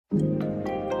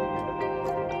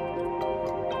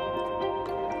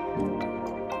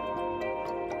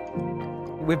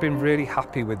We've been really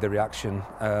happy with the reaction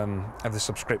of the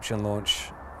subscription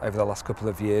launch over the last couple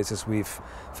of years, as we've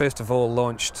first of all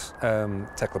launched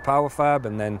Tekla PowerFab,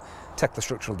 and then Tekla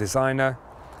Structural Designer,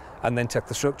 and then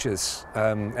Tekla Structures.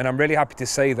 And I'm really happy to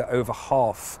say that over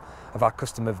half of our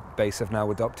customer base have now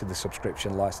adopted the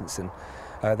subscription licensing.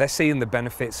 They're seeing the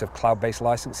benefits of cloud-based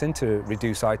licensing to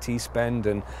reduce IT spend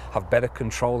and have better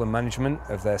control and management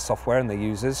of their software and their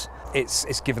users.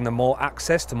 It's given them more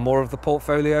access to more of the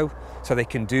portfolio, so they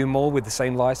can do more with the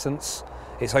same license.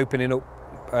 It's opening up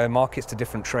markets to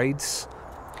different trades.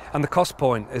 And the cost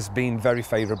point has been very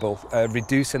favourable,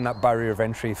 reducing that barrier of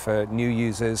entry for new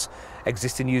users,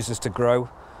 existing users to grow.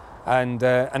 And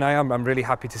I'm really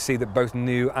happy to see that both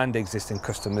new and existing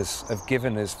customers have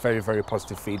given us very, very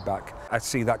positive feedback. I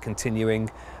see that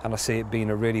continuing, and I see it being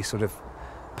a really sort of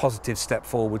positive step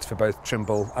forwards for both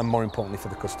Trimble and, more importantly, for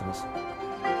the customers.